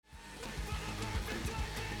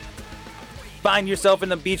Find yourself in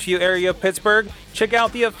the Beachview area of Pittsburgh? Check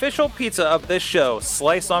out the official pizza of this show,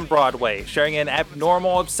 Slice on Broadway, sharing an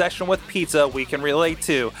abnormal obsession with pizza we can relate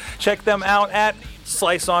to. Check them out at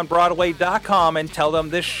sliceonbroadway.com and tell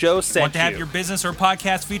them this show sent you. Want to have your business or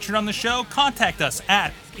podcast featured on the show? Contact us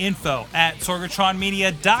at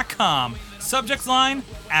info@sorgatronmedia.com. Subject line,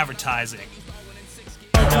 advertising.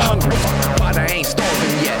 Hungry, but I ain't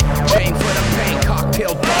starving yet. Chain for the pain,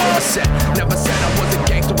 cocktail dollar set. Never said I was a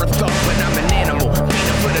gangster or thug, but I'm an animal.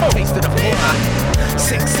 Beating for the taste of the fly.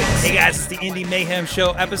 Hey guys, it's the Indy Mayhem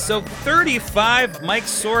Show, episode 35. Mike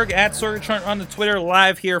Sorg at Sorgatron on the Twitter,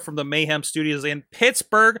 live here from the Mayhem Studios in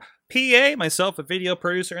Pittsburgh, PA. Myself, a video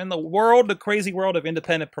producer in the crazy world of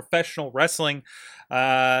independent professional wrestling.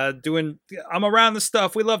 I'm around the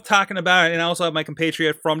stuff. We love talking about it. And I also have my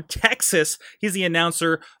compatriot from Texas. He's the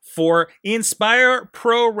announcer for Inspire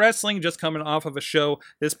Pro Wrestling, just coming off of a show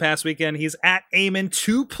this past weekend. He's at Amen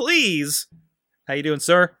to Please. How you doing,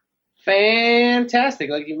 sir? Fantastic.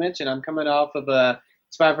 Like you mentioned, I'm coming off of a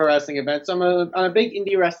Inspire Pro Wrestling event, so I'm on a big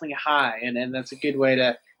indie wrestling high, and that's a good way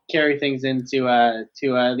to carry things into the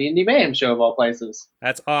Indy Mayhem Show of all places.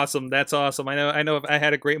 That's awesome. That's awesome. I know. I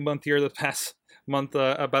had a great month here the past month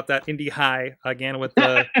about that indie high again with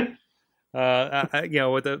the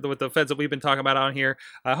with the feds that we've been talking about on here.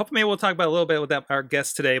 Hopefully maybe we'll talk about a little bit with our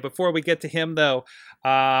guest today. Before we get to him though,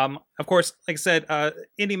 of course, like I said,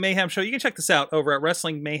 Indie Mayhem Show, you can check this out over at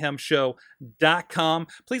WrestlingMayhemShow.com.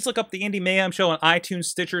 Please look up the Indie Mayhem Show on iTunes,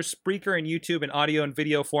 Stitcher, Spreaker, and YouTube in audio and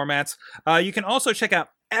video formats. You can also check out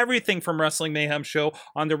everything from Wrestling Mayhem Show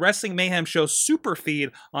on the Wrestling Mayhem Show super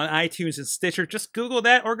feed on iTunes and Stitcher. Just Google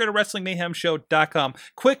that or go to WrestlingMayhemShow.com.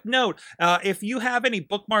 Quick note, if you have any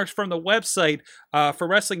bookmarks from the website for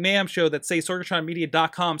Wrestling Mayhem Show that say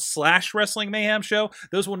sorgatronmedia.com/Wrestling Mayhem Show,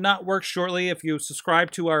 those will not work shortly if you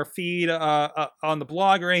subscribe to our feed on the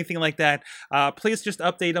blog or anything like that. Please just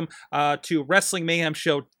update them to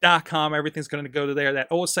WrestlingMayhemShow.com. Everything's going to go to there. That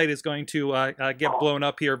old site is going to get blown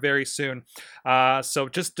up here very soon. So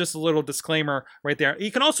just a little disclaimer right there.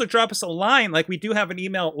 You can also drop us a line, like we do have an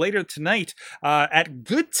email later tonight at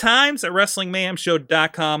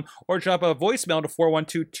goodtimes@WrestlingMayhemShow.com, or drop a voicemail to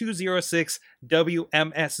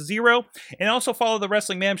 412-206-WMS0. And also follow the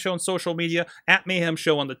Wrestling Mayhem Show on social media at Mayhem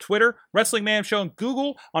Show on the Twitter, Wrestling Mayhem Show on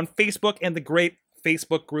Google, on Facebook, and the great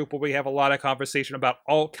Facebook group where we have a lot of conversation about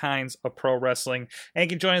all kinds of pro wrestling. And you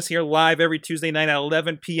can join us here live every Tuesday night at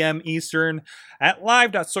 11 p.m. Eastern at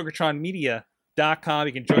live.sorgatronmedia.com.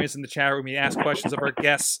 You can join us in the chat room and ask questions of our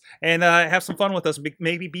guests and have some fun with us.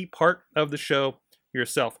 Maybe be part of the show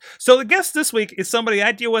yourself. So the guest this week is somebody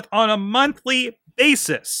I deal with on a monthly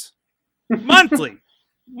basis. Monthly.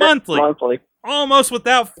 Almost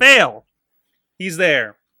without fail. He's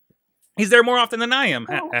there. He's there more often than I am,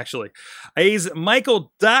 actually. He's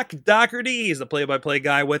Michael Daugherty. He's the play-by-play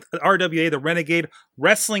guy with RWA, the Renegade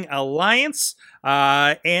Wrestling Alliance,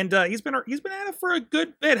 and he's been at it for a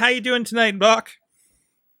good bit. How you doing tonight, Doc?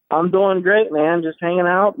 I'm doing great, man. Just hanging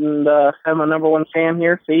out and have my number one fan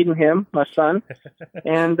here, feeding him, my son,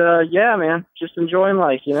 and yeah, man, just enjoying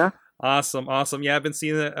life, you know. Awesome. Yeah, I've been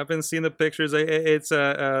seeing the pictures. It's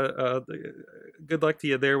good luck to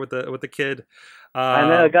you there with the kid. I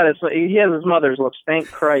know. He has his mother's looks.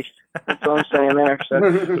 Thank Christ. That's what I'm saying there. So.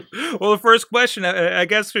 Well, the first question, I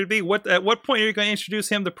guess, would be: at what point are you going to introduce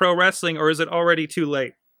him to pro wrestling, or is it already too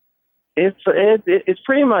late? It's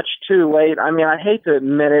pretty much too late. I mean, I hate to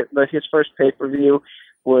admit it, but his first pay-per-view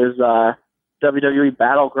was WWE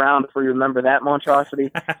Battleground, if you remember that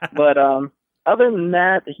monstrosity. But other than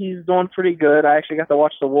that, he's doing pretty good. I actually got to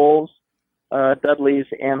watch the Wolves, Dudleys,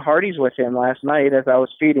 and Hardys with him last night as I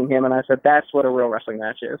was feeding him, and I said, that's what a real wrestling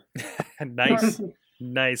match is.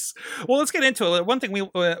 Nice. Well, let's get into it. One thing we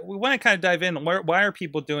want to kind of dive in. Why are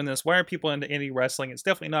people doing this? Why are people into indie wrestling? It's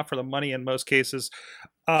definitely not for the money in most cases.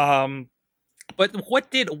 But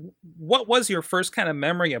what was your first kind of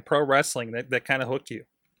memory of pro wrestling that kind of hooked you?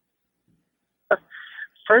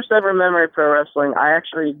 First ever memory of pro wrestling, I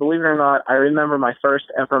actually, believe it or not, I remember my first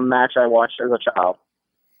ever match I watched as a child.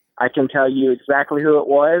 I can tell you exactly who it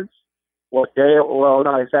was, what day, well,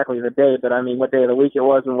 not exactly the day, but I mean what day of the week it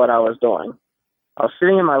was and what I was doing. I was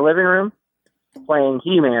sitting in my living room playing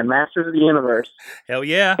He-Man, Masters of the Universe. Hell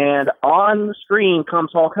yeah. And on the screen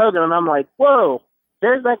comes Hulk Hogan, and I'm like, whoa,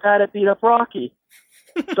 there's that guy that beat up Rocky.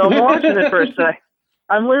 So I'm watching it for a sec.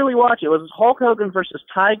 I'm literally watching. It was Hulk Hogan versus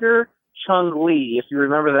Tiger Chung Lee, if you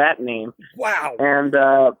remember that name. Wow. And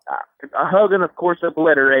Hogan, of course,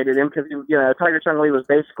 obliterated him because Tiger Chung Lee was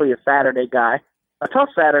basically a Saturday guy, a tough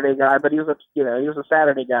Saturday guy, but he was a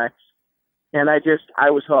Saturday guy. And I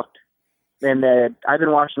was hooked. And I've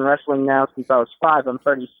been watching wrestling now since I was 5. I'm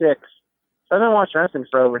 36. So I've been watching wrestling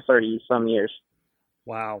for over 30 some years.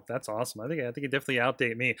 Wow, that's awesome. I think you definitely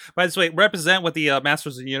outdate me. By the way, represent with the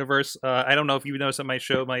Masters of the Universe. I don't know if you noticed on my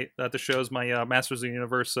show, the show's my Masters of the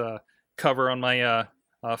Universe cover on my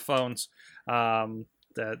phones.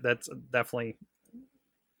 That's definitely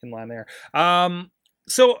in line there.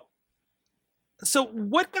 So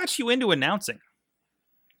what got you into announcing?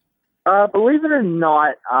 Believe it or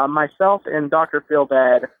not, myself and Dr.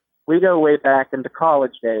 Feelbad, we go way back into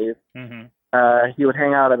college days. Mm-hmm. He would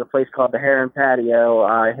hang out at a place called the Heron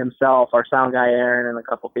Patio, himself, our sound guy Aaron, and a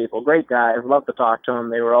couple people. Great guys. Love to talk to them.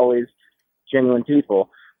 They were always genuine people.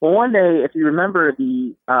 Well, one day, if you remember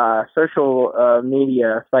the social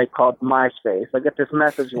media site called MySpace, I get this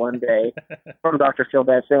message one day from Dr.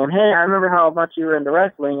 Feelbad saying, "Hey, I remember how much you were into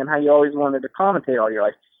wrestling and how you always wanted to commentate all your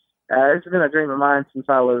life. This has been a dream of mine since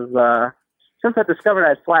I discovered I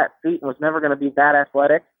had flat feet and was never going to be that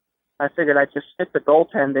athletic. I figured I'd just stick to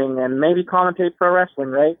goaltending and maybe commentate pro wrestling,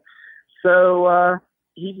 right?" So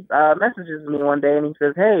he messages me one day and he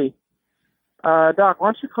says, "Hey, Doc, why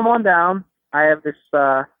don't you come on down? I have this,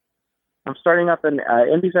 I'm starting up an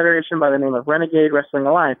Indy Federation by the name of Renegade Wrestling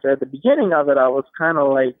Alliance." So at the beginning of it, I was kind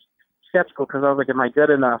of like skeptical because I was like, am I good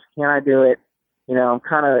enough? Can I do it? I'm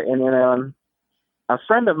kind of, and a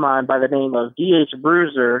friend of mine by the name of D.H.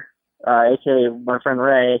 Bruiser, a.k.a. my friend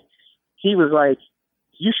Ray, he was like,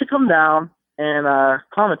 "You should come down and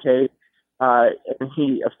commentate." And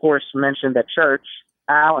he, of course, mentioned at church,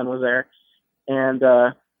 Alan was there, and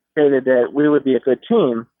stated that we would be a good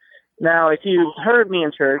team. Now, if you've heard me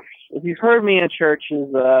in church's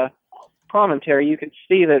commentary, you can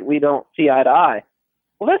see that we don't see eye to eye.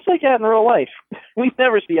 Well, that's like that in real life. We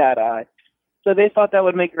never see eye to eye. So they thought that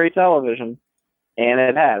would make great television, and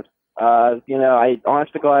it has. I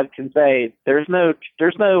honest to God can say there's no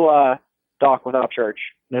Doc without church.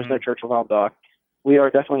 There's no church without Doc. We are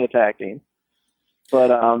definitely a tag team. But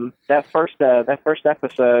that first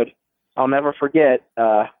episode, I'll never forget.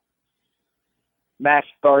 Match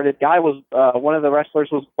started. Guy was one of the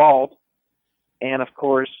wrestlers was bald, and of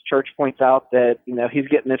course, Church points out that he's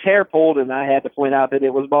getting his hair pulled, and I had to point out that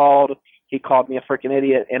it was bald. He called me a freaking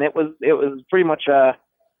idiot, and it was pretty much a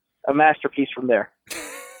masterpiece from there.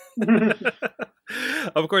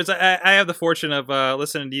 Of course, I have the fortune of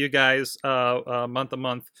listening to you guys month to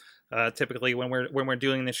month, typically when we're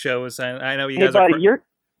doing the shows, and I know you guys. Buddy,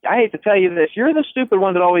 I hate to tell you this, you're the stupid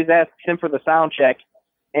one that always asks him for the sound check.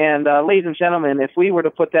 And ladies and gentlemen, if we were to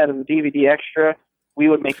put that in the DVD extra, we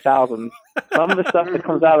would make thousands. Some of the stuff that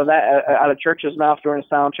comes out of Church's mouth during a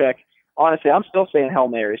sound check, honestly, I'm still saying Hail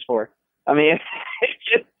Marys for. I mean,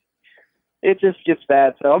 it just gets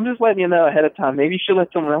bad. So I'm just letting you know ahead of time. Maybe you should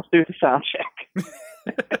let someone else do the sound check.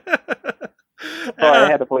 Sorry, I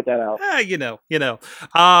had to point that out.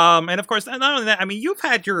 And of course, not only that, I mean, you've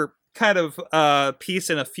had your kind of piece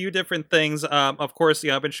in a few different things. Of course,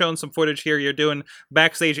 I've been showing some footage here. You're doing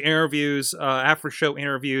backstage interviews, after show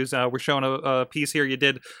interviews. We're showing a piece here you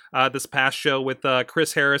did this past show with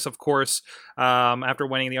Chris Harris, of course, after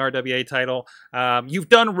winning the RWA title. You've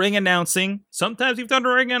done ring announcing. Sometimes you've done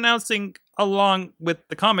ring announcing along with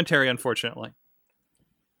the commentary, unfortunately.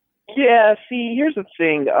 Yeah, see, here's the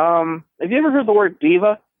thing. Have you ever heard the word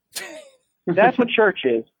diva? That's what church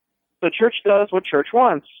is. So church does what church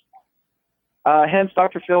wants. Hence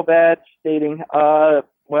Dr. Feelbad stating,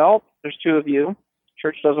 well, there's two of you.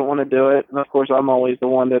 Church doesn't want to do it. And, of course, I'm always the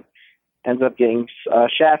one that ends up getting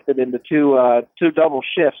shafted into two double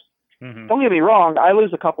shifts. Mm-hmm. Don't get me wrong. I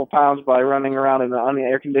lose a couple pounds by running around in an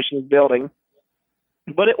air-conditioned building.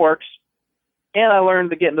 But it works. And I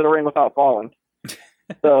learned to get into the ring without falling.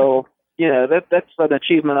 So, that's an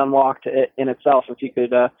achievement unlocked in itself if you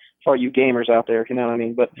could, for you gamers out there, if you know what I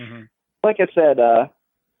mean. But like I said, I've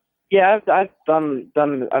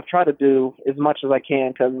tried to do as much as I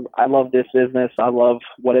can because I love this business. I love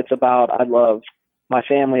what it's about. I love my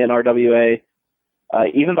family in RWA,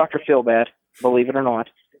 even Dr. Feelbad, believe it or not.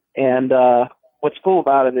 And what's cool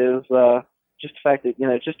about it is just the fact that,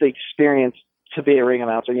 just the experience to be a ring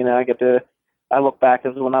announcer. I look back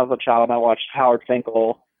as when I was a child and I watched Howard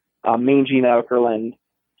Finkel, Mean Gene Okerlund.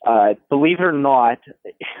 Believe it or not,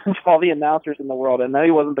 of all the announcers in the world, I know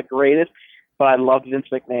he wasn't the greatest, but I loved Vince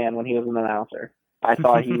McMahon when he was an announcer. I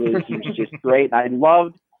thought he was just great. I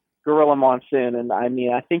loved Gorilla Monsoon, and I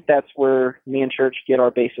mean, I think that's where me and Church get our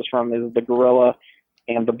basis from, is the Gorilla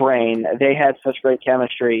and the Brain. They had such great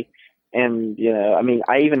chemistry, and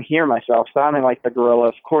I even hear myself sounding like the Gorilla.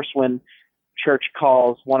 Of course, when Church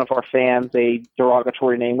calls one of our fans a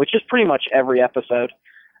derogatory name, which is pretty much every episode,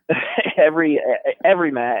 every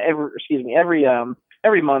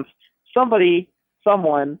month,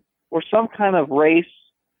 someone or some kind of race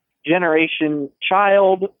generation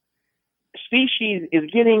child species is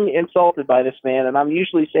getting insulted by this man, and I'm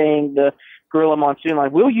usually saying the Gorilla Monsoon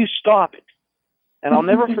line, will you stop it? And I'll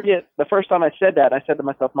never forget the first time I said that, I said to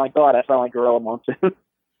myself, my God, I sound like Gorilla Monsoon.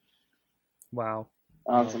 Wow.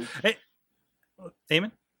 Awesome. Hey,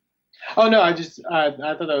 Eamon? Oh no, I thought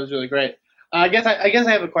that was really great. I guess I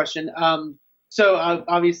have a question. So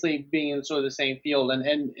obviously being in sort of the same field,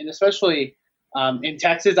 and especially in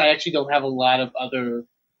Texas, I actually don't have a lot of other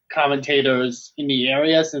commentators in the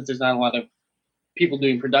area since there's not a lot of people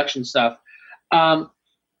doing production stuff. I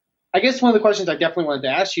guess one of the questions I definitely wanted to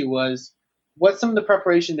ask you was, what's some of the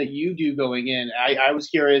preparation that you do going in? I was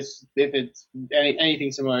curious if it's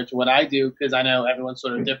anything similar to what I do, because I know everyone's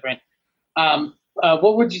sort of different.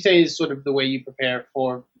 What would you say is sort of the way you prepare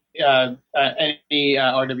for any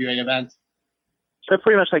RWA event? So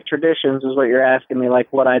pretty much like traditions is what you're asking me,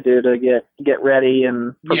 like what I do to get ready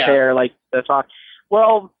and prepare, like the talk.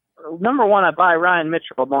 Well, number one, I buy Ryan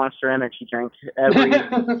Mitchell a Monster Energy drink every.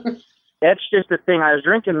 That's just the thing. I was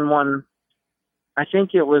drinking one, I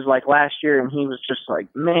think it was like last year, and he was just like,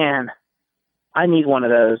 man, I need one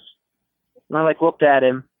of those. And I like looked at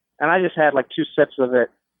him, and I just had like 2 sips of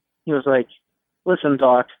it. He was like, listen,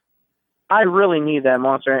 Doc, I really need that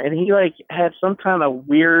Monster. And he like had some kind of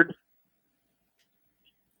weird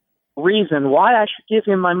reason why I should give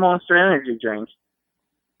him my Monster Energy drink.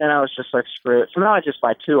 And I was just like, screw it. So now I just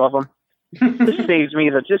buy 2 of them. Just saves me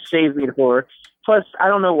the horror. Plus, I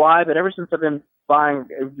don't know why, but ever since I've been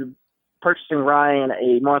purchasing Ryan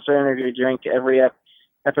a Monster Energy drink every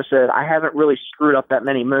episode, I haven't really screwed up that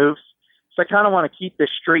many moves. So I kind of want to keep this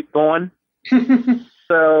streak going.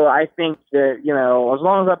 So I think that, as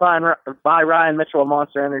long as I buy Ryan Mitchell a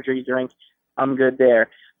Monster Energy drink, I'm good there.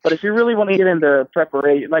 But if you really want to get into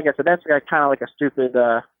preparation, like I said, that's kind of like a stupid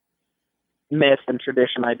myth and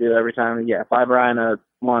tradition I do every time. Yeah, buy Ryan a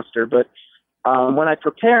Monster. But when I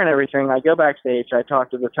prepare and everything, I go backstage, I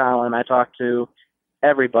talk to the talent, I talk to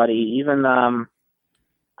everybody, even,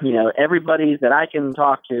 everybody that I can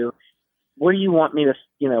talk to. What do you want me to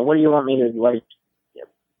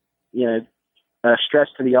stress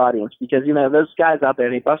to the audience? Because, those guys out there,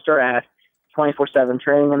 they bust their ass 24/7,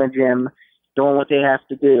 training in the gym, doing what they have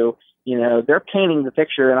to do. They're painting the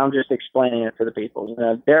picture, and I'm just explaining it to the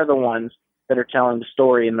people. They're the ones that are telling the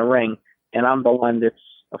story in the ring, and I'm the one that's,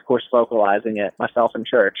 of course, vocalizing it myself in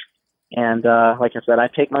church. And like I said, I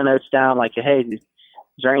take my notes down, like, hey, is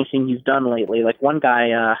there anything you've done lately? Like one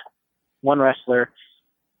guy, one wrestler,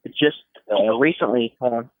 just recently,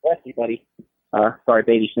 bless you, buddy. Sorry,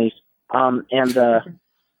 baby sneeze. And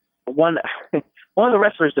one of the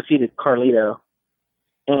wrestlers defeated Carlito,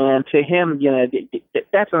 and to him,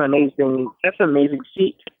 that's an amazing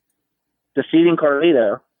feat, defeating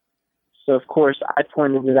Carlito. So of course, I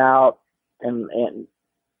pointed it out and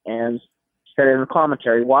said it in the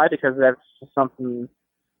commentary. Why? Because that's something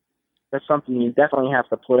you definitely have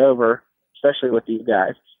to put over, especially with these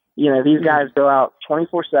guys. These guys go out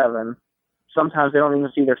 24/7. Sometimes they don't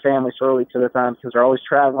even see their families for weeks at a time because they're always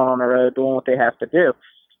traveling on the road doing what they have to do.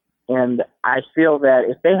 And I feel that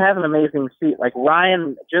if they have an amazing feat, like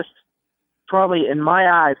Ryan just probably, in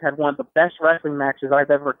my eyes, had one of the best wrestling matches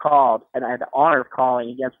I've ever called, and I had the honor of calling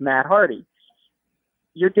against Matt Hardy.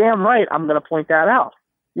 You're damn right I'm going to point that out.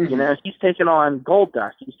 Mm-hmm. He's taken on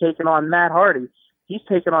Goldust. He's taken on Matt Hardy. He's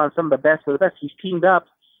taken on some of the best of the best. He's teamed up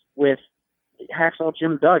with Hacksaw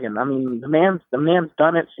Jim Duggan. I mean, the man's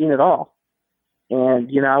done it, seen it all.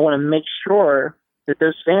 And, I want to make sure that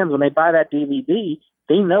those fans, when they buy that DVD,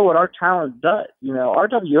 they know what our talent does.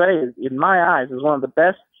 RWA, in my eyes, is one of the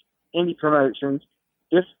best indie promotions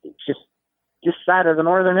this side of the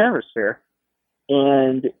Northern Hemisphere.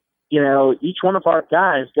 And, each one of our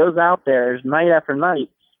guys goes out there night after night,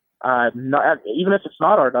 even if it's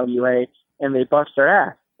not RWA, and they bust their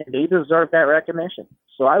ass. And they deserve that recognition.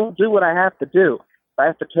 So I will do what I have to do. If I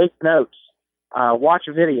have to take notes, watch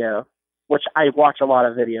a video, which I watch a lot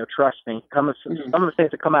of video, trust me. Some of the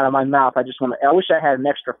things that come out of my mouth, I wish I had an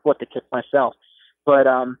extra foot to kick myself. But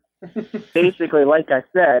basically, like I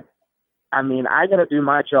said, I got to do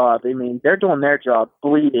my job. They're doing their job,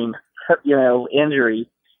 bleeding, injury,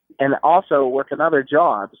 and also working other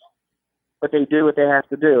jobs. But they do what they have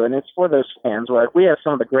to do, and it's for those fans. Like, we have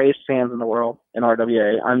some of the greatest fans in the world in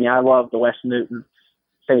RWA. I love the West Newton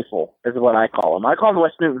faithful, is what I call them. I call them the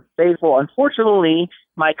West Newton faithful. Unfortunately,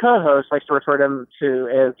 my co-host likes to refer them to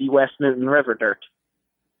as the West Newton River Dirt.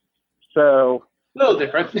 So, a little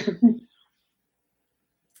different.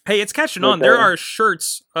 Hey, it's catching on. There are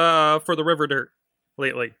shirts for the River Dirt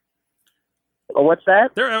lately. What's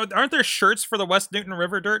that? Aren't there shirts for the West Newton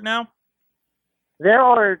River Dirt now?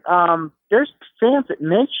 there's fans that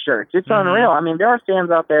make shirts. It's unreal. I mean, there are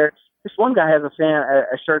fans out there. This one guy has a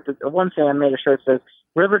shirt that one fan made a shirt that says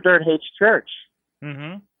 "River Dirt Hates Church."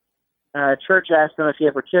 Mm-hmm. Church asked him if he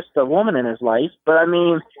ever kissed a woman in his life, but I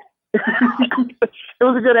mean, it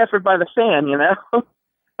was a good effort by the fan, you know.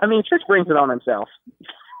 I mean, Church brings it on himself.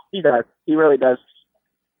 He does. He really does.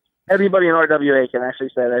 Everybody in RWA can actually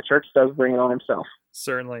say that Church does bring it on himself.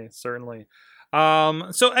 Certainly. So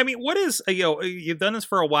I mean, what is you've done this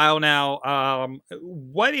for a while now.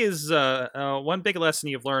 What is one big lesson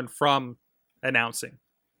you've learned from announcing?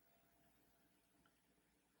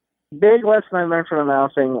 Big lesson I learned from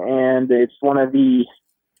announcing, and it's one of the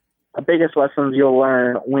biggest lessons you'll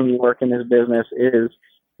learn when you work in this business is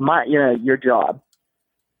your job.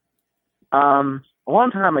 A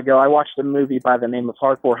long time ago, I watched a movie by the name of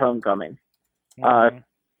Hardcore Homecoming,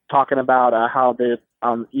 talking about how the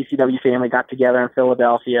ECW family got together in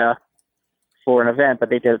Philadelphia for an event, but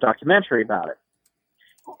they did a documentary about it.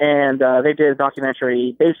 And they did a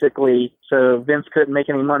documentary basically so Vince couldn't make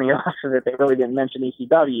any money off of it. They really didn't mention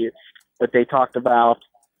ECW, but they talked about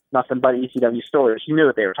nothing but ECW stories. You knew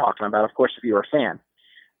what they were talking about, of course, if you were a fan.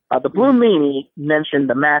 The Blue Meanie mentioned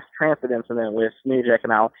the mass transit incident with New Jack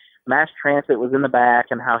and how mass transit was in the back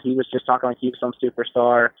and how he was just talking like he was some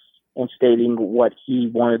superstar and stating what he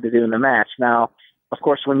wanted to do in the match. Now, of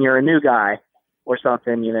course, when you're a new guy or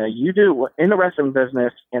something, you do in the wrestling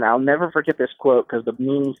business, and I'll never forget this quote because the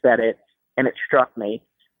Meanie said it and it struck me.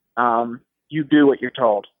 You do what you're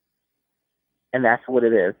told. And that's what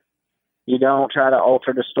it is. You don't try to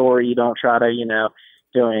alter the story. You don't try to,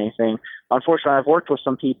 do anything. Unfortunately, I've worked with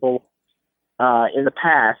some people in the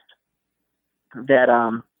past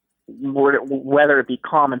that, whether it be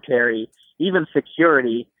commentary, even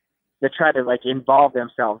security, that try to involve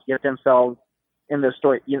themselves, get themselves in the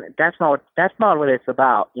story. That's not what it's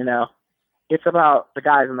about. It's about the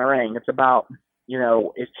guys in the ring. It's about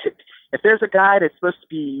if there's a guy that's supposed to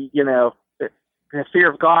be the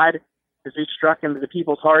fear of God is be struck into the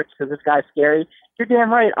people's hearts because this guy's scary. You're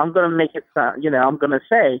damn right. I'm going to make it sound, I'm going to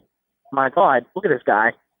say, my God, look at this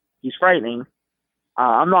guy. He's frightening.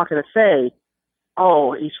 I'm not going to say,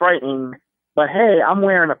 oh, he's frightening, but hey, I'm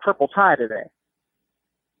wearing a purple tie today.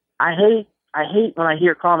 I hate when I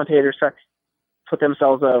hear commentators try to put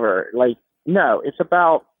themselves over. No, it's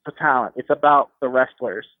about the talent. It's about the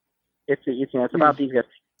wrestlers. It's about these guys.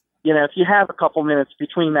 If you have a couple minutes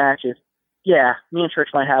between matches, yeah, me and Church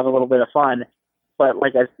might have a little bit of fun, but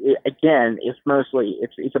it's mostly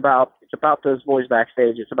it's about those boys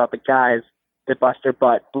backstage. It's about the guys that bust their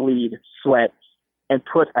butt, bleed, sweat, and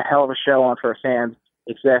put a hell of a show on for fans.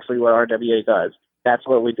 Exactly what RWA does. That's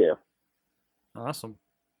what we do. Awesome.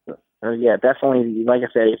 Yeah, definitely. Like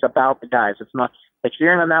I said, it's about the guys. It's not if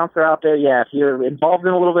you're an announcer out there. Yeah, if you're involved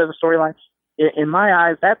in a little bit of a storyline, in my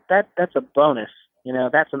eyes, that's a bonus.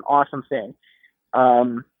 That's an awesome thing.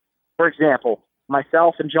 For example,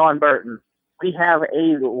 myself and John Burton, we have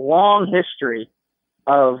a long history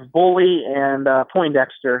of bully and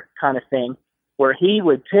Poindexter kind of thing, where he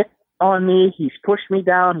would pick on me, he's pushed me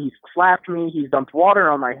down, he's slapped me, he's dumped water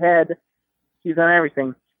on my head, he's done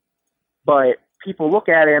everything. But people look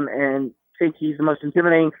at him and think he's the most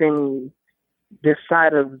intimidating thing this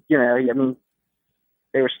side of,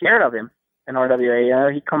 they were scared of him in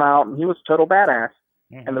RWA. He'd come out and he was a total badass.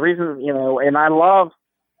 Mm-hmm. And the reason, and I love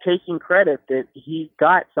taking credit that he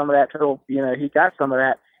got some of that he got some of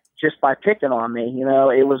that just by picking on me.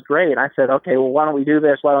 It was great. I said, okay, well, why don't we do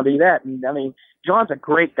this? Why don't we do that? And John's a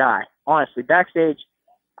great guy. Honestly, backstage,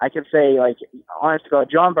 I could say, honest to God,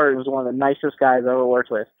 John Burton was one of the nicest guys I've ever worked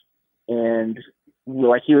with. And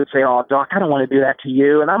he would say, oh, Doc, I don't want to do that to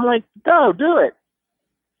you. And I'm like, no, do it.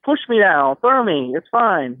 Push me down, throw me. It's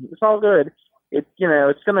fine. It's all good. It's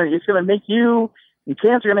gonna make you and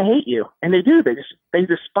fans are gonna hate you, and they do. They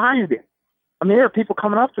despise it. There are people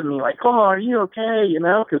coming up to me like, oh, are you okay?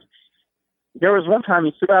 Because there was one time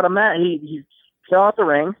he threw out a mat. He fell out the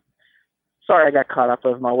ring. Sorry, I got caught up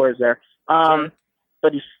with my words there.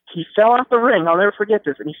 But he fell out the ring. I'll never forget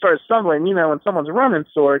this. And he started stumbling. When someone's running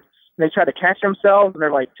swords, and they try to catch themselves, and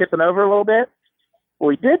they're tipping over a little bit.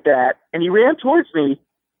 Well, he did that, and he ran towards me,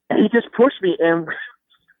 and he just pushed me, and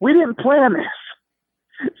we didn't plan this.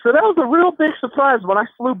 So that was a real big surprise. When I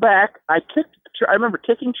flew back, I remember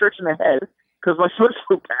kicking Church in the head because my foot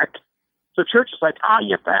flew back. So Church was like, "Ah,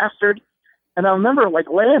 you bastard!" And I remember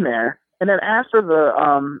laying there. And then after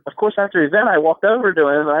after the event, I walked over to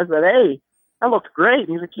him and I said, "Hey, that looked great." And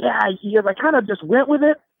he's like, "Yeah." He goes, "I kind of just went with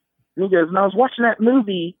it." And he goes, "And I was watching that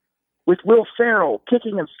movie with Will Ferrell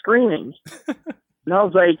kicking and screaming." And I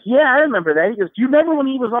was like, "Yeah, I remember that." He goes, "Do you remember when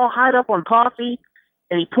he was all hyped up on coffee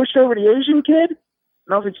and he pushed over the Asian kid?"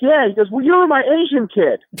 And I was like, yeah. He goes, well, you were my Asian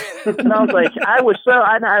kid. And I was like, I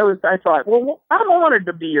thought, well, I'm honored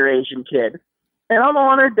to be your Asian kid. And I'm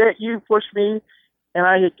honored that you pushed me and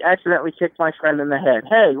I accidentally kicked my friend in the head.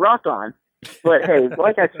 Hey, rock on. But hey,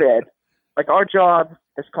 like I said, like our job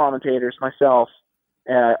as commentators, myself,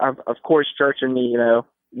 of course, Church and me,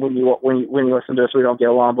 when you listen to us, we don't get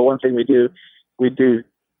along. But one thing we do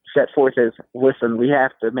set forth is, listen, we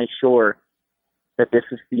have to make sure that this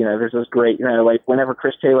is great. Like whenever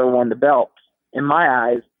Chris Taylor won the belt, in my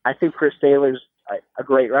eyes, I think Chris Taylor's a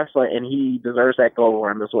great wrestler and he deserves that gold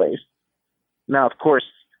around his waist. Now, of course,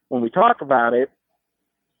 when we talk about it,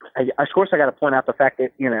 I got to point out the fact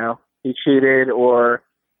that, he cheated or,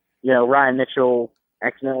 Ryan Mitchell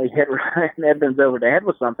accidentally hit Ryan Edmonds over the head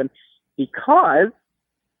with something, because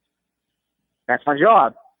that's my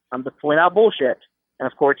job. I'm to point out bullshit.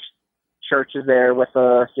 And of course, Church is there with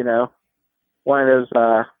one of those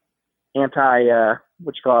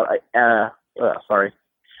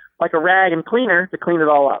like a rag and cleaner to clean it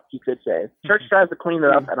all up, you could say. Church tries to clean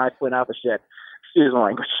it up, and I point out the shit. Excuse my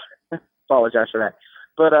language. Apologize for that.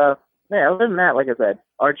 But other than that, like I said,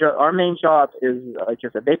 our main job is, like I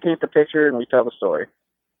said, they paint the picture and we tell the story.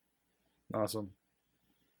 Awesome.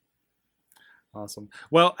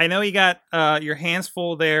 Well, I know you got your hands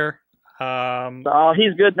full there.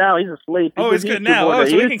 He's good now. He's asleep. He's good now.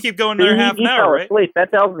 So we can keep going another half an hour, right? Asleep.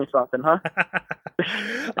 That tells me something, huh?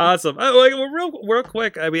 Awesome. Real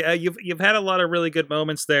quick. I mean, you've had a lot of really good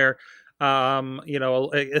moments there.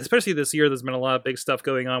 Especially this year, there's been a lot of big stuff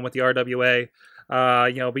going on with the RWA.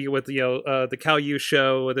 Be with the Cal U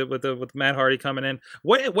show with Matt Hardy coming in.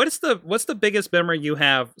 What's the biggest memory you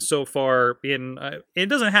have so far in? It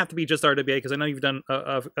doesn't have to be just RWA, because I know you've done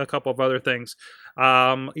a couple of other things.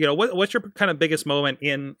 What's your kind of biggest moment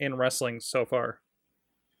in wrestling so far?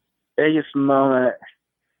 Biggest moment.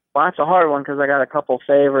 Well, that's a hard one because I got a couple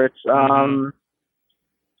favorites.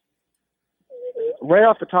 Right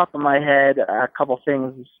off the top of my head, a couple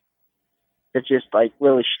things that just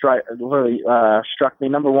really struck me.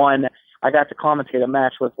 Number one, I got to commentate a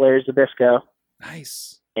match with Larry Zbyszko.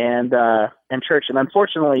 Nice. And Church, and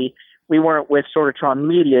unfortunately, we weren't with Sorgatron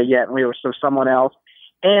Media yet, and we were with someone else,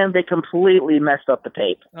 and they completely messed up the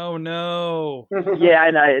tape. Oh no! Yeah,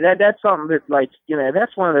 I know. That's something that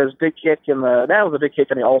that's one of those big kicks that was a big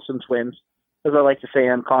kick in the Olsen twins, as I like to say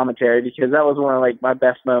on commentary, because that was one of my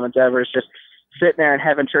best moments ever. It's just sitting there and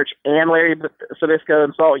having Church and Larry Zbyszko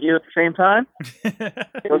insult you at the same time.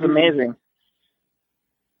 It was amazing.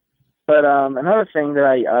 But another thing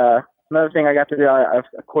I got to do, of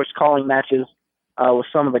course, calling matches with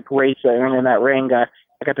some of the greats that are in that ring. I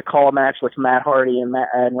got to call a match with Matt Hardy and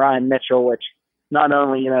Ryan Mitchell, which not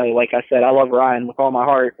only, like I said, I love Ryan with all my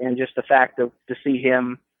heart, and just the fact to see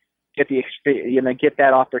him get get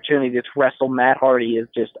that opportunity to wrestle Matt Hardy is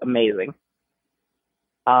just amazing.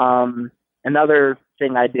 Another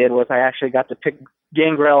thing I did was I actually got to pick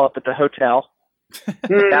Gangrel up at the hotel.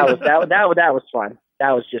 That was fun.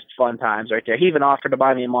 That was just fun times right there. He even offered to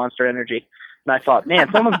buy me a Monster Energy, and I thought,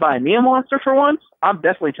 man, someone's buying me a Monster for once. I'm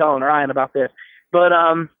definitely telling Ryan about this. But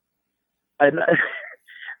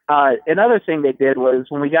another thing they did was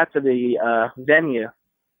when we got to the venue,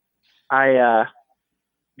 I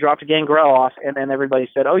dropped Gangrel off, and then everybody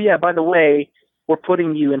said, "Oh yeah, by the way, we're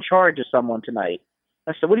putting you in charge of someone tonight."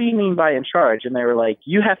 I said, "What do you mean by in charge?" And they were like,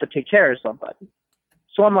 "You have to take care of somebody."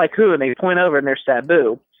 So I'm like, "Who?" And they point over, and there's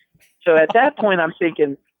Sabu. So at that point, I'm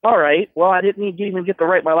thinking, all right, well, I didn't even get to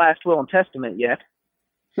write my last will and testament yet,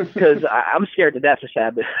 because I'm scared to death of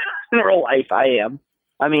Sabu. In real life, I am.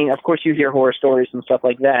 I mean, of course, you hear horror stories and stuff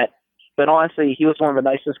like that, but honestly, he was one of the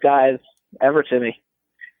nicest guys ever to me.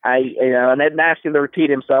 And then asked him to repeat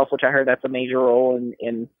himself, which I heard that's a major role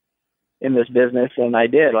in this business, and I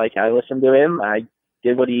did. I listened to him. I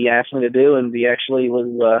did what he asked me to do, and he actually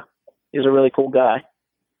was he's a really cool guy.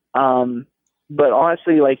 But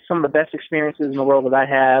honestly, some of the best experiences in the world that I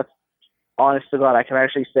have, honest to God, I can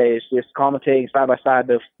actually say is just commentating side by side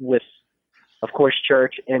with, of course,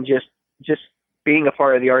 Church, and just being a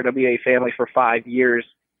part of the RWA family for 5 years.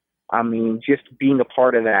 I mean, just being a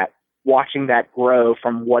part of that, watching that grow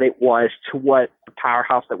from what it was to what the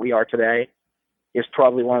powerhouse that we are today is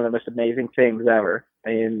probably one of the most amazing things ever.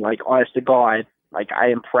 And honest to God, I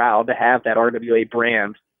am proud to have that RWA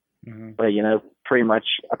brand, but pretty much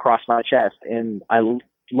across my chest. And I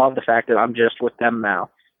love the fact that I'm just with them now.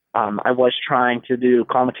 I was trying to do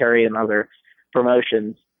commentary and other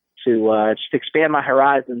promotions to just expand my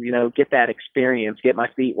horizons, get that experience, get my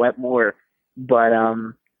feet wet more. But,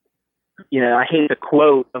 I hate the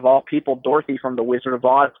quote of all people, Dorothy from The Wizard of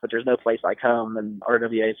Oz, but there's no place like home, and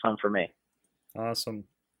RWA is home for me. Awesome.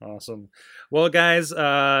 Awesome. Well, guys,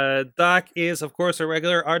 Doc is, of course, a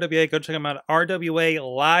regular RWA. Go check him out at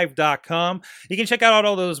rwalive.com. You can check out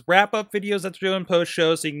all those wrap-up videos that they're doing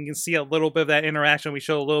post-show, so you can see a little bit of that interaction. We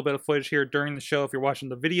show a little bit of footage here during the show if you're watching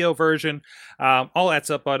the video version. All that's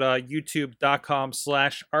up at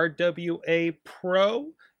youtube.com/RWA Pro.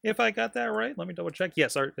 If I got that right, let me double check.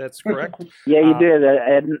 Yes, that's correct. Yeah, you did.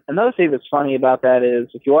 And another thing that's funny about that is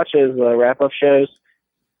if you watch his wrap-up shows,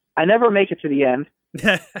 I never make it to the end.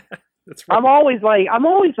 That's right. I'm always like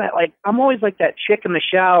that chick in the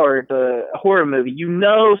shower at the horror movie. You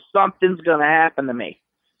know something's gonna happen to me.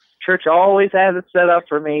 Church always has it set up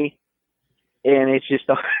for me, and it's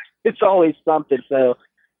always something. So,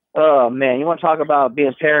 oh man, you want to talk about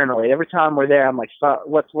being paranoid? Every time we're there, I'm like,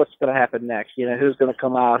 what's gonna happen next? You know, who's gonna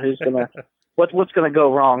come out? Who's gonna what's gonna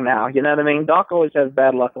go wrong now? You know what I mean? Doc always has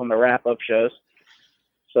bad luck on the wrap up shows.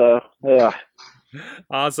 So, yeah.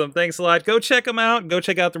 Awesome. Thanks a lot. Go check them out. Go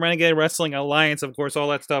check out the Renegade Wrestling Alliance. Of course, all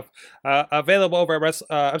that stuff available over at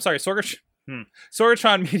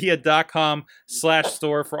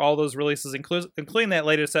sorgatronmedia.com/store for all those releases, including that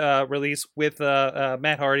latest release with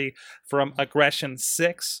Matt Hardy from Aggression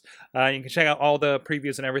 6. You can check out all the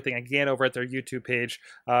previews and everything again over at their YouTube page,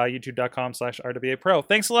 youtube.com/RWA Pro.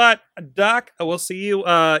 Thanks a lot, Doc. We'll see you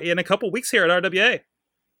in a couple weeks here at RWA.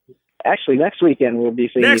 Actually, next weekend we'll be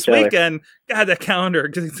seeing each other. Next weekend, God, that calendar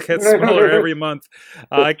gets smaller every month.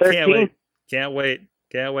 I can't wait.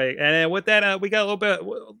 And with that, we got a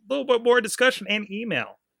little bit more discussion and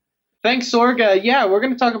email. Thanks, Sorg. Yeah, we're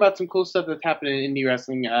going to talk about some cool stuff that's happened in indie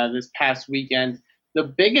wrestling this past weekend. The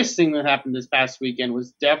biggest thing that happened this past weekend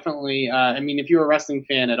was definitely, if you're a wrestling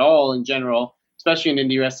fan at all in general, especially an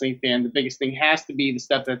indie wrestling fan, the biggest thing has to be the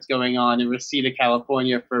stuff that's going on in Reseda,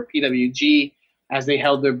 California for PWG, as they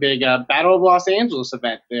held their big Battle of Los Angeles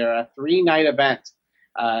event, their 3-night event.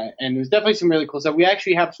 And there's definitely some really cool stuff. We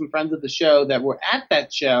actually have some friends of the show that were at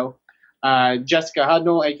that show. Jessica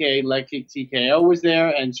Hudnall, a.k.a. Lexi TKO, was there,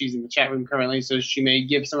 and she's in the chat room currently, so she may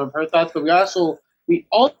give some of her thoughts. But we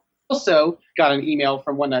also got an email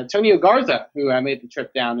from one Antonio Garza, who made the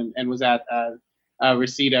trip down and was at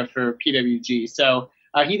Reseda for PWG. So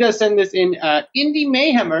he does send this in. Indy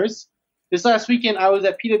Mayhemers. This last weekend, I was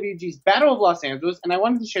at PWG's Battle of Los Angeles, and I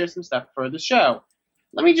wanted to share some stuff for the show.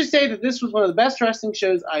 Let me just say that this was one of the best wrestling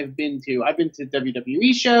shows I've been to. I've been to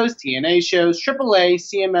WWE shows, TNA shows, AAA,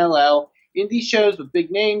 CMLL, indie shows with big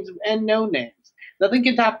names and no names. Nothing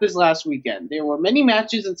can top this last weekend. There were many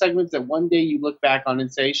matches and segments that one day you look back on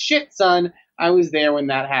and say, shit, son, I was there when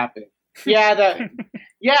that happened.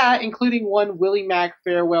 Yeah, including one Willie Mack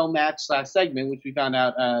farewell match / segment, which we found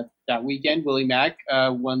out that weekend. Willie Mack,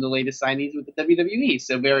 one of the latest signees with the WWE,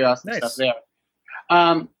 so very awesome stuff there.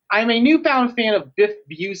 I'm a newfound fan of Biff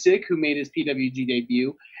Busick, who made his PWG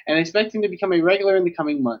debut, and I expect him to become a regular in the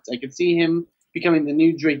coming months. I could see him becoming the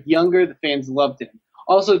new Drake Younger. The fans loved him.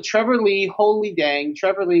 Also, Trevor Lee, holy dang,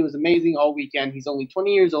 Trevor Lee was amazing all weekend. He's only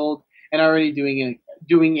 20 years old and already doing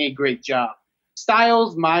a great job.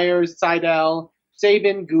 Styles, Myers, Seidel,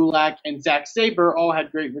 Sabin, Gulak, and Zack Sabre all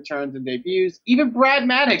had great returns and debuts. Even Brad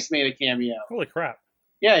Maddox made a cameo. Holy crap.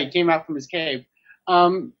 Yeah, he came out from his cave.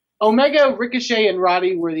 Omega, Ricochet, and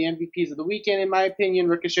Roddy were the MVPs of the weekend, in my opinion.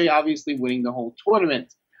 Ricochet obviously winning the whole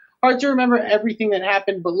tournament. Hard to remember everything that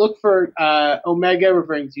happened, but look for Omega,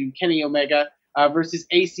 referring to Kenny Omega, versus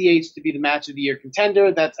ACH to be the match of the year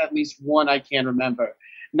contender. That's at least one I can remember.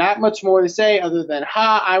 Not much more to say other than,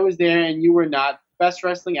 I was there and you were not. Best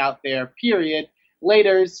wrestling out there, period.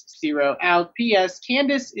 Laters, 0 out. P.S.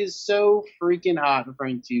 Candice is so freaking hot,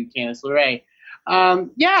 referring to Candice LeRae. I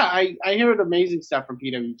heard amazing stuff from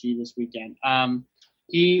PWG this weekend.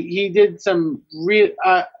 He did some real,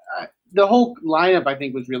 the whole lineup I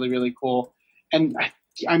think was really, really cool. And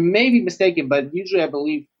I may be mistaken, but usually I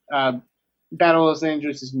believe Battle of Los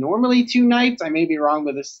Angeles is normally 2 nights. I may be wrong,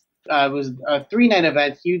 but this was a 3-night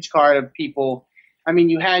event, huge card of people. I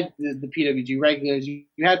mean, you had the PWG regulars. You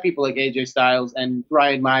had people like AJ Styles and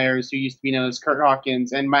Brian Myers, who used to be known as Kurt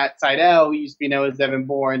Hawkins, and Matt Seidel, who used to be known as Devin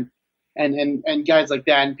Bourne, and guys like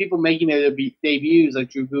that, and people making their debuts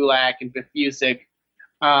like Drew Gulak and Biff Busick.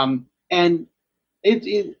 And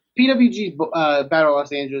PWG's Battle of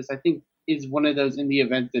Los Angeles, I think, is one of those indie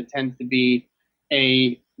events that tends to be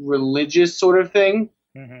a religious sort of thing.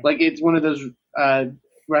 Mm-hmm. Like, it's one of those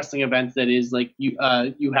wrestling events that is like you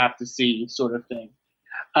have to see sort of thing.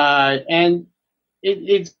 And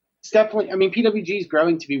it's definitely, I mean, PWG is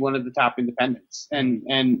growing to be one of the top independents, and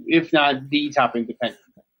if not the top independent.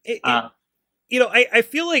 I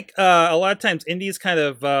feel like a lot of times indies kind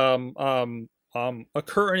of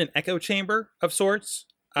occur in an echo chamber of sorts.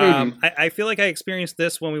 I feel like I experienced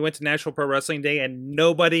this when we went to National Pro Wrestling Day and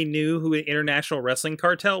nobody knew who the International Wrestling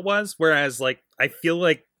Cartel was. Whereas, like, I feel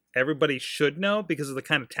like everybody should know because of the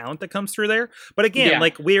kind of talent that comes through there. But again,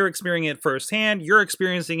 like, we're experiencing it firsthand. You're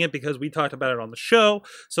experiencing it because we talked about it on the show.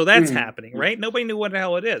 So that's happening, right? Nobody knew what the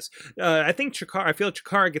hell it is. I think I feel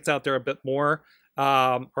Chikara gets out there a bit more.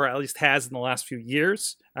 Or at least has in the last few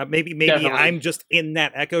years. Maybe Definitely. I'm just in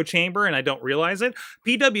that echo chamber and I don't realize it.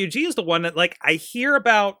 PWG is the one that, like, I hear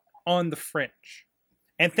about on the fringe,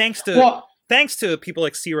 and thanks to people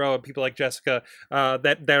like Ciro and people like Jessica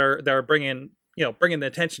that are bringing the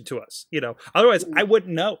attention to us. Otherwise I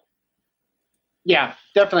wouldn't know. Yeah,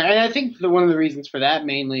 definitely, and I think one of the reasons for that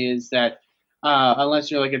mainly is that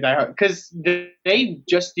unless you're like a diehard, because they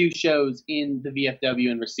just do shows in the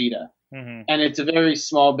VFW in Reseda. And it's a very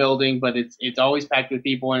small building, but it's always packed with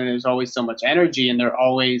people, and there's always so much energy, and they're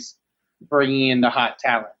always bringing in the hot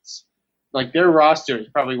talents. Like, their roster is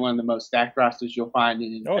probably one of the most stacked rosters you'll find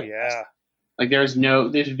in. Oh yeah. Like, there's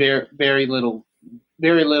very little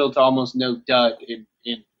to almost no dud in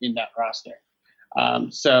that roster.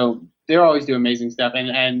 So they're always doing amazing stuff.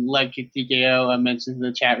 And like TKO mentions in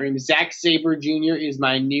the chat room, Zack Sabre Jr. is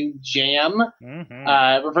my new jam.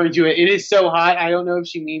 Referring to it, it is so hot. I don't know if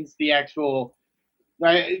she means the actual.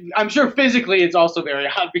 I'm sure physically it's also very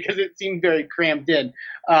hot because it seems very cramped in.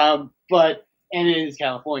 And it is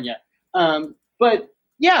California. But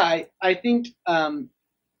yeah, I think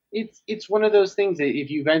it's one of those things that if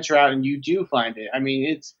you venture out and you do find it, I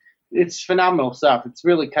mean, it's phenomenal stuff. It's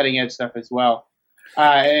really cutting edge stuff as well.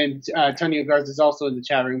 And Tonio Garza is also in the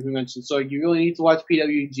chat room, who mentioned, so you really need to watch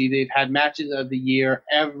PWG. They've had matches of the year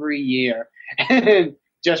every year. And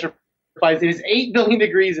just replies, it is 8 billion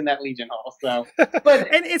degrees in that Legion Hall. So,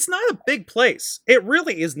 and it's not a big place. It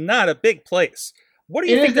really is not a big place. What do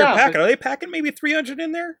you think they're packing? Are they packing maybe 300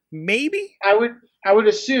 in there? Maybe? I would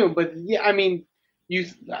assume, but yeah, I mean,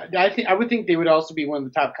 I would think they would also be one of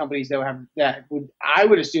the top companies I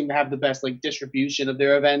would assume to have the best, like, distribution of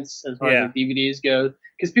their events as far as the DVDs go,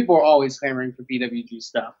 because people are always clamoring for PWG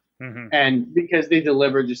stuff, and because they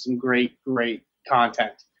deliver just some great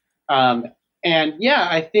content. And yeah,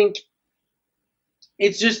 I think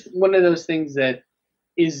it's just one of those things that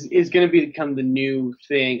is going to become the new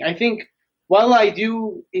thing. I think while I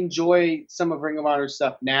do enjoy some of Ring of Honor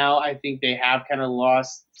stuff now, I think they have kind of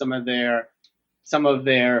lost some of their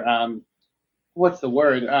what's the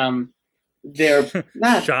word? Their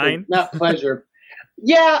shine, not pleasure.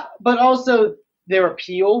 Yeah, but also their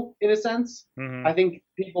appeal in a sense. I think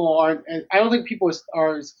I don't think people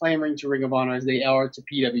are as clamoring to Ring of Honor as they are to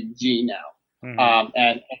PWG now.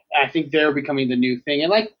 And I think they're becoming the new thing. And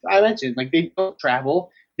like I mentioned, like, they don't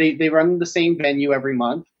travel. They run the same venue every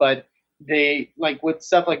month, but they, like, with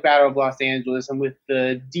stuff like Battle of Los Angeles and with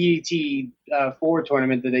the DDT 4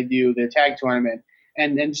 tournament that they do, their tag tournament,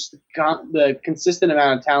 and just the consistent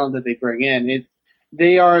amount of talent that they bring in,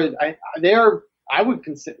 they are I would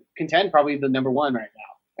contend probably the number one right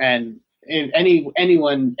now. And any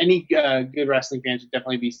good wrestling fan should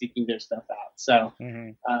definitely be seeking their stuff out. So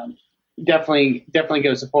definitely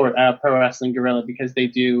go support Pro Wrestling Guerrilla, because they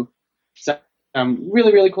do some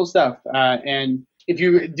really, really cool stuff. And if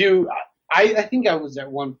you do, I think I was at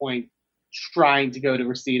one point trying to go to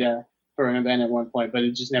Reseda for an event at one point, but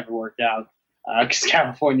it just never worked out because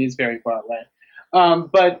California is very far away.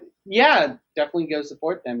 But yeah, definitely go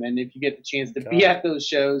support them. And if you get the chance to be at those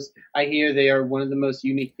shows, I hear they are one of the most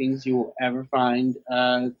unique things you will ever find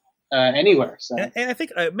anywhere. So, and I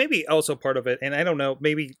think maybe also part of it, and I don't know,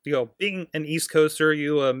 maybe, being an East Coaster,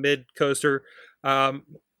 you a Mid Coaster,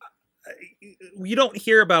 you don't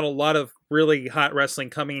hear about a lot of really hot wrestling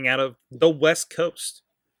coming out of the West Coast.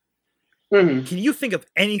 Can you think of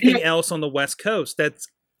anything else on the West Coast that's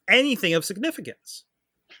anything of significance?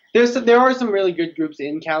 There are some really good groups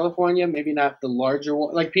in California, maybe not the larger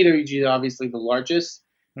one. Like PWG is obviously the largest,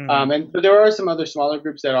 but there are some other smaller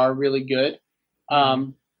groups that are really good.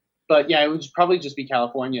 But yeah, it would probably just be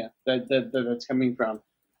California that's coming from,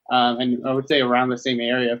 and I would say around the same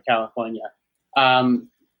area of California. And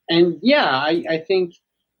yeah, I think,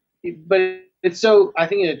 but it's so, I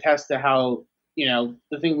think it attests to how,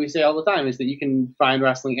 the thing we say all the time is that you can find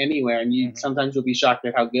wrestling anywhere, and sometimes you'll be shocked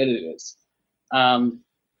at how good it is.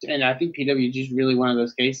 And I think PWG is really one of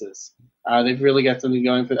those cases. They've really got something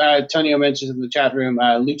going for. Tonio mentions in the chat room,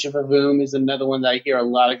 Lucha Vavoom is another one that I hear a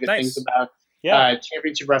lot of good things about. Yeah.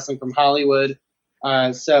 Championship Wrestling from Hollywood.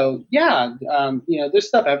 So yeah, there's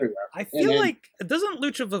stuff everywhere. I feel like, doesn't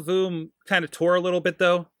Lucha Vavoom kind of tour a little bit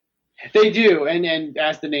though? They do, and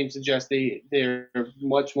as the name suggests, they're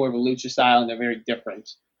much more of a lucha style, and they're very different.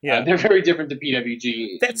 Yeah. They're very different to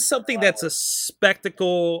PWG. That's something that's a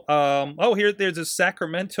spectacle. There's a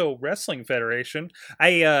Sacramento Wrestling Federation.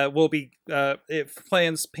 I will be, if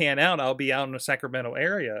plans pan out, I'll be out in the Sacramento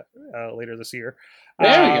area later this year.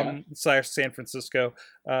 / San Francisco.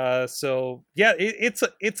 So yeah,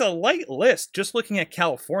 it's a light list. Just looking at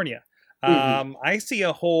California, I see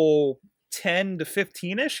a whole 10 to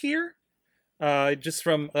 15-ish here. Just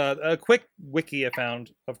from a quick wiki I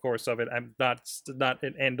found, of course, of it. I'm not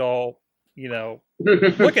an end all,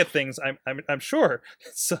 look at things. I'm sure.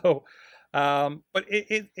 So, but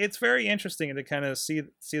it's very interesting to kind of see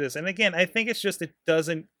this. And again, I think it's just it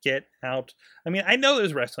doesn't get out. I mean, I know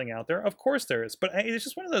there's wrestling out there, of course there is, but it's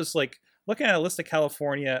just one of those, like, looking at a list of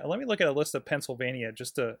California. Let me look at a list of Pennsylvania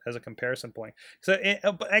just as a comparison point. So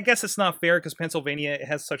I guess it's not fair because Pennsylvania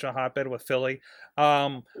has such a hotbed with Philly.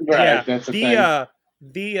 Right. Yeah, that's the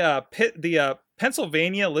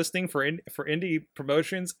Pennsylvania listing for indie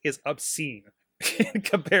promotions is obscene in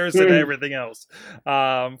comparison to everything else.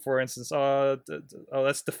 For instance,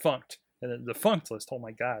 that's defunct. The defunct list. Oh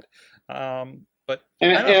my god. But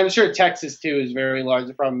and I'm sure Texas too is very large.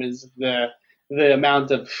 The problem is the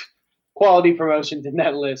amount of quality promotions in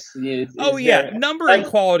that list is number and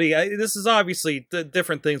quality. This is obviously the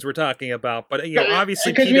different things we're talking about, but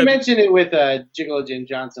obviously because we mentioned it with Gigolo Jim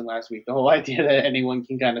Johnson last week, the whole idea that anyone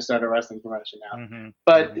can kind of start a wrestling promotion now.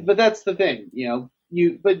 But that's the thing,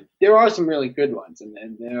 but there are some really good ones,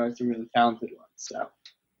 and there are some really talented ones. So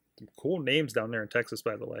cool names down there in Texas,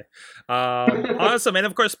 by the way. Awesome, and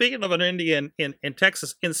of course, speaking of an indie in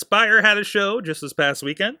Texas, Inspire had a show just this past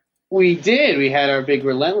weekend. We did. We had our big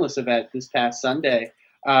Relentless event this past Sunday.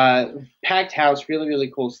 Packed house, really, really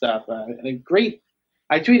cool stuff. Great.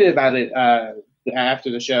 I tweeted about it after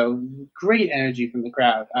the show. Great energy from the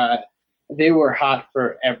crowd. They were hot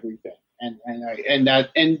for everything,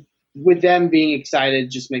 and with them being excited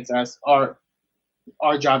just makes our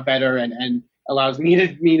job better and allows me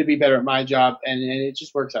to be better at my job, and it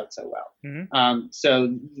just works out so well.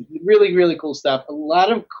 So really, really cool stuff. A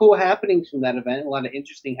lot of cool happenings from that event, a lot of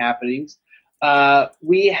interesting happenings.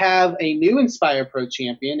 We have a new Inspire Pro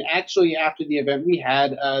champion. Actually, after the event, we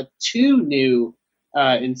had 2 new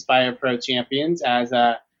Inspire Pro champions. As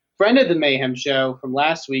a friend of the Mayhem show from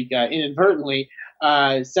last week, inadvertently,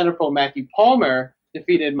 Centerfold Matthew Palmer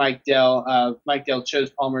defeated Mike Dell. Mike Dell chose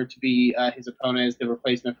Palmer to be his opponent as the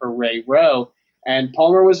replacement for Ray Rowe. And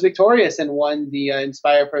Palmer was victorious and won the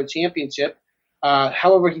Inspire Pro Championship.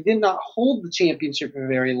 However, he did not hold the championship for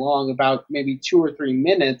very long, about maybe 2 or 3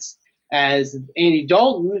 minutes, as Andy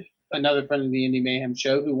Dalton, another friend of the Indy Mayhem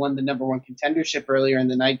show, who won the #1 contendership earlier in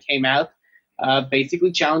the night, came out,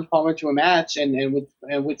 basically challenged Palmer to a match, and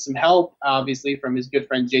with some help, obviously, from his good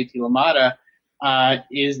friend JT LaMotta,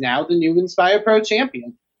 is now the new Inspire Pro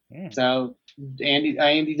champion. So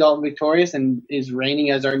Andy Dalton victorious and is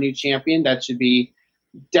reigning as our new champion. That should be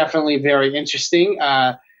definitely very interesting.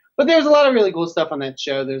 But there's a lot of really cool stuff on that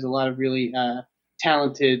show. There's a lot of really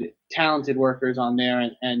talented workers on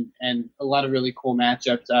there, and a lot of really cool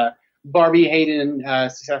matchups. Barbie Hayden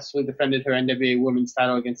successfully defended her NWA Women's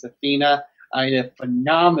title against Athena in a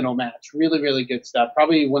phenomenal match. Really, really good stuff.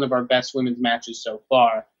 Probably one of our best women's matches so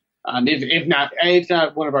far. If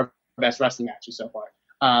not one of our best wrestling matches so far.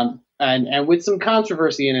 And with some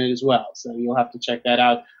controversy in it as well. So you'll have to check that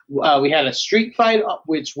out. We had a street fight,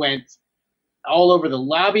 which went all over the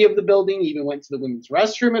lobby of the building, even went to the women's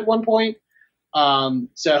restroom at one point.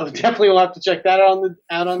 So definitely we'll have to check that out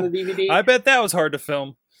on the DVD. I bet that was hard to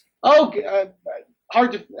film. Oh,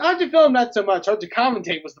 hard to film, not so much. Hard to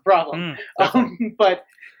commentate was the problem. But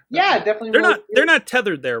yeah, definitely. They're not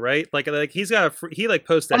tethered there, right? Like he's got he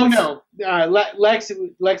posted. Oh no, Lex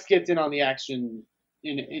gets in on the action.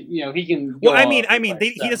 He can. Well,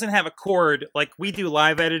 he doesn't have a cord like we do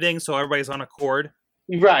live editing, so everybody's on a cord.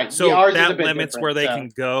 Right. So that limits where they can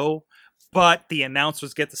go, but the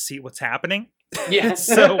announcers get to see what's happening. Yeah.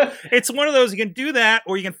 So it's one of those, you can do that,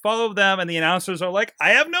 or you can follow them, and the announcers are like,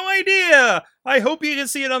 "I have no idea. I hope you can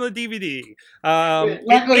see it on the DVD."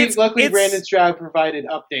 Luckily, Brandon Stroud provided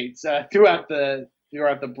updates throughout the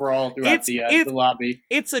brawl, throughout the lobby.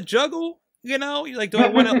 It's a juggle. Do I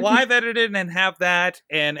want it live edited and have that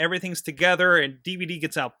and everything's together and DVD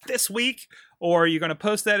gets out this week? Or you're going to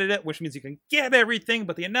post edit it, which means you can get everything,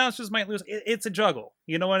 but the announcers might lose. It's a juggle.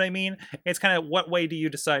 You know what I mean? It's kind of what way do you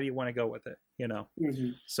decide you want to go with it? Mm-hmm.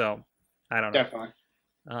 So I don't know. Definitely.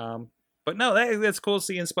 But no, that's cool to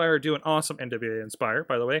see Inspire do an awesome NWA Inspire,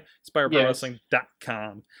 by the way.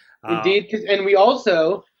 InspireProWrestling.com. Indeed. And we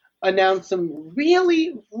also announced some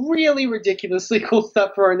really, really ridiculously cool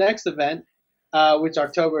stuff for our next event. Which is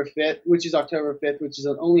October 5th, which is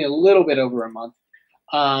only a little bit over a month.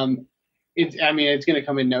 It's going to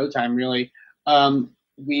come in no time, really.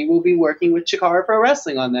 We will be working with Chikara Pro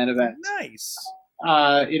Wrestling on that event. Nice.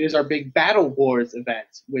 It is our big Battle Wars event,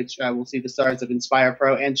 which will see the stars of Inspire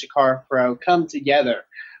Pro and Chikara Pro come together.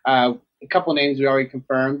 A couple names we already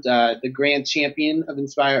confirmed. The Grand Champion of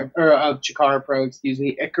Chikara Pro,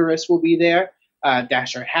 Icarus will be there.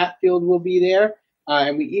 Dasher Hatfield will be there.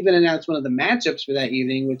 And we even announced one of the matchups for that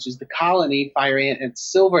evening, which is the Colony, Fire Ant and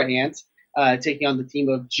Silver Ant, taking on the team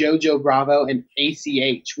of Jojo Bravo and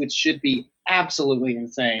ACH, which should be absolutely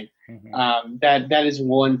insane. Mm-hmm. That is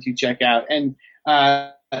one to check out. And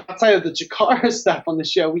outside of the Chikara stuff on the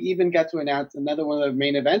show, we even got to announce another one of the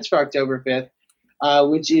main events for October 5th,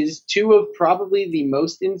 which is two of probably the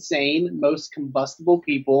most insane, most combustible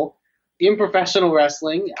people in professional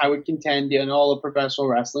wrestling, I would contend, in all of professional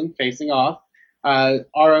wrestling, facing off. Our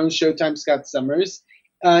own Showtime Scott Summers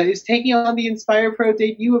is taking on the Inspire Pro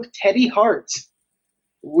debut of Teddy Hart,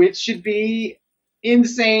 which should be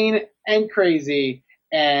insane and crazy.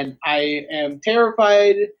 And I am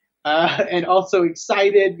terrified and also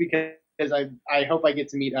excited because I hope I get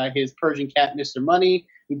to meet his Persian cat, Mr. Money,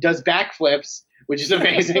 who does backflips, which is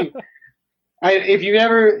amazing. If you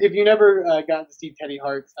never got to see Teddy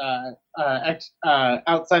Hart's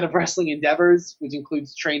outside of wrestling endeavors, which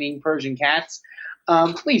includes training Persian cats,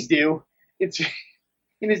 please do. It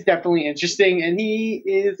is definitely interesting, and he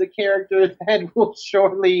is a character that will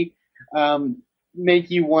surely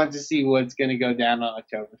make you want to see what's going to go down on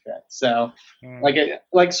October 5th. So,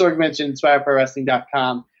 like Sorg mentioned,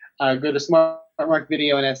 SpireProWrestling.com. Go to Smart Mark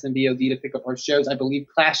Video and SMBOD to pick up our shows. I believe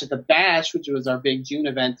Clash at the Bash, which was our big June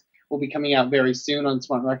event, will be coming out very soon on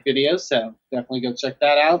Smart Mark Video, so definitely go check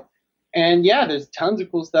that out. And yeah, there's tons of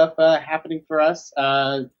cool stuff happening for us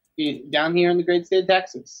down here in the great state of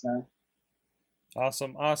Texas.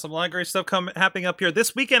 Awesome. A lot of great stuff happening up here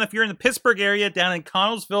this weekend. If you're in the Pittsburgh area, down in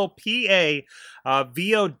Connellsville, PA,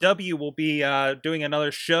 VOW will be doing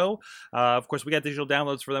another show. Of course, we got digital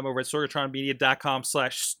downloads for them over at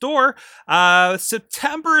sorgatronmedia.com/store.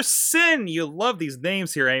 September Sin. You love these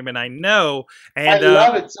names here, Eamon, I know. And I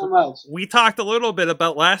love it so much. We talked a little bit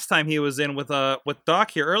about last time he was in with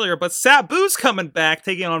Doc here earlier, but Sabu's coming back,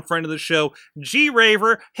 taking on friend of the show, G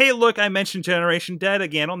Raver. Hey, look, I mentioned Generation Dead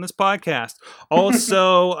again on this podcast.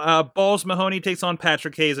 Also, Balls Mahoney takes on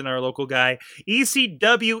Patrick Hayes and our local guy.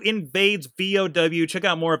 ECW invades VOW. Check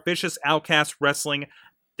out more at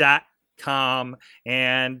ViciousOutcastWrestling.com.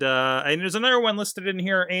 And there's another one listed in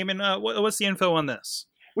here. Eamon, what's the info on this?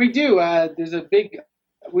 We do.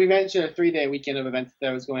 We mentioned a 3-day weekend of events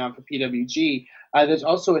that was going on for PWG. There's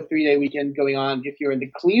also a 3-day weekend going on if you're in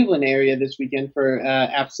the Cleveland area this weekend for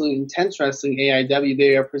Absolute Intense Wrestling, AIW.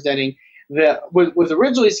 They are presenting was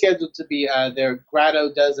originally scheduled to be their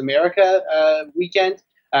Grotto Does America weekend.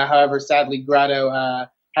 However, sadly, Grotto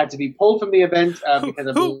had to be pulled from the event because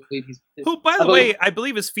I believe by the way, I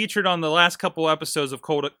believe is featured on the last couple episodes of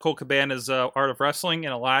Cole Cabana's Art of Wrestling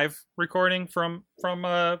in a live recording from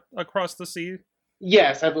across the sea.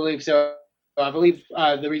 Yes, I believe so. I believe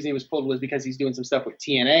the reason he was pulled was because he's doing some stuff with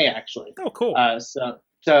TNA, actually. Oh, cool. So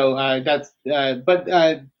that's but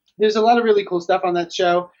there's a lot of really cool stuff on that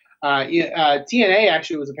show. TNA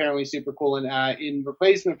actually was apparently super cool, and in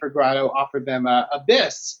replacement for Grotto, offered them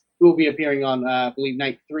Abyss, who will be appearing on, I believe,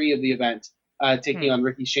 night 3 of the event, taking on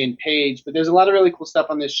Ricky Shane Page. But there's a lot of really cool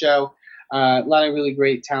stuff on this show. A lot of really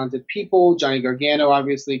great, talented people. Johnny Gargano,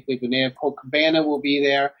 obviously, Cleveland Native, Cole Cabana will be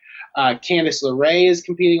there. Candice LeRae is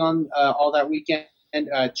competing on all that weekend. And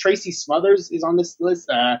Tracy Smothers is on this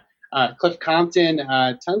list. Cliff Compton,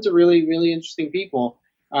 tons of really, really interesting people.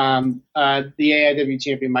 The AIW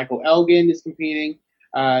champion Michael Elgin is competing.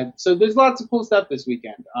 So there's lots of cool stuff this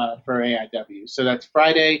weekend for AIW. So that's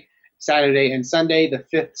Friday, Saturday, and Sunday, the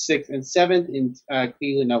 5th, 6th, and 7th in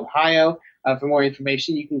Cleveland, Ohio. For more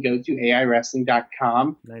information, you can go to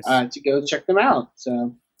AIWrestling.com to go check them out.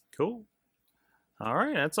 So cool. All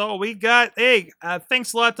right, that's all we got. Hey,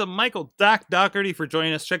 thanks a lot to Michael Daugherty for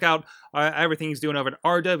joining us. Check out everything he's doing over at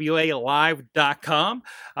rwalive.com.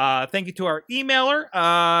 Thank you to our emailer,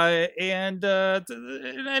 and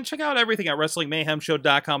check out everything at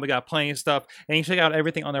WrestlingMayhemShow.com. We got plenty of stuff, and you can check out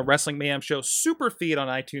everything on the Wrestling Mayhem Show super feed on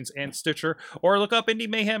iTunes and Stitcher, or look up Indy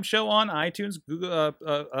Mayhem Show on iTunes, Google,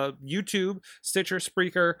 YouTube, Stitcher,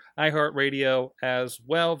 Spreaker, iHeartRadio as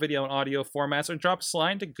well, video and audio formats, or drop us a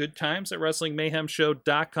line to goodtimes at WrestlingMayhemShow.com,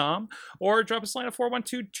 or drop us a line at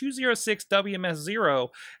 412-206-WMS0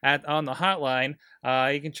 on the hotline.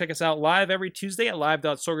 You can check us out live every Tuesday at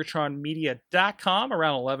live.sorgatronmedia.com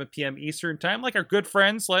around 11 p.m. Eastern Time, like our good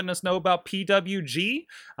friends letting us know about PWG.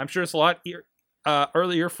 I'm sure it's a lot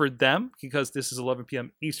earlier for them because this is 11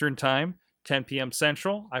 p.m. Eastern Time. 10 p.m.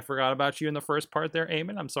 Central. I forgot about you in the first part there,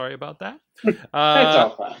 Eamon. I'm sorry about that. That's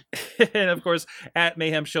all fine. And of course, at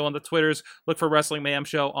Mayhem Show on the Twitters. Look for Wrestling Mayhem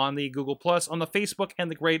Show on the Google Plus, on the Facebook, and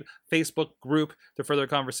the great Facebook group to further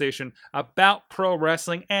conversation about pro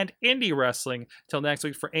wrestling and indie wrestling. Till next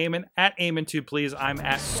week, for Eamon, at Eamon2, please. I'm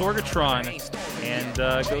at Sorgatron, and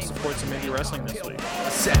go support some indie wrestling this week.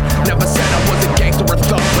 Never said I was a gangster or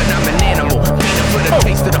thug, but I'm an animal. Beating for the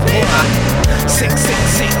taste of the floor. Sick,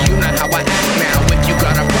 you know how I act now. If you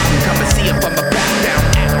got a problem, come and see if I'm a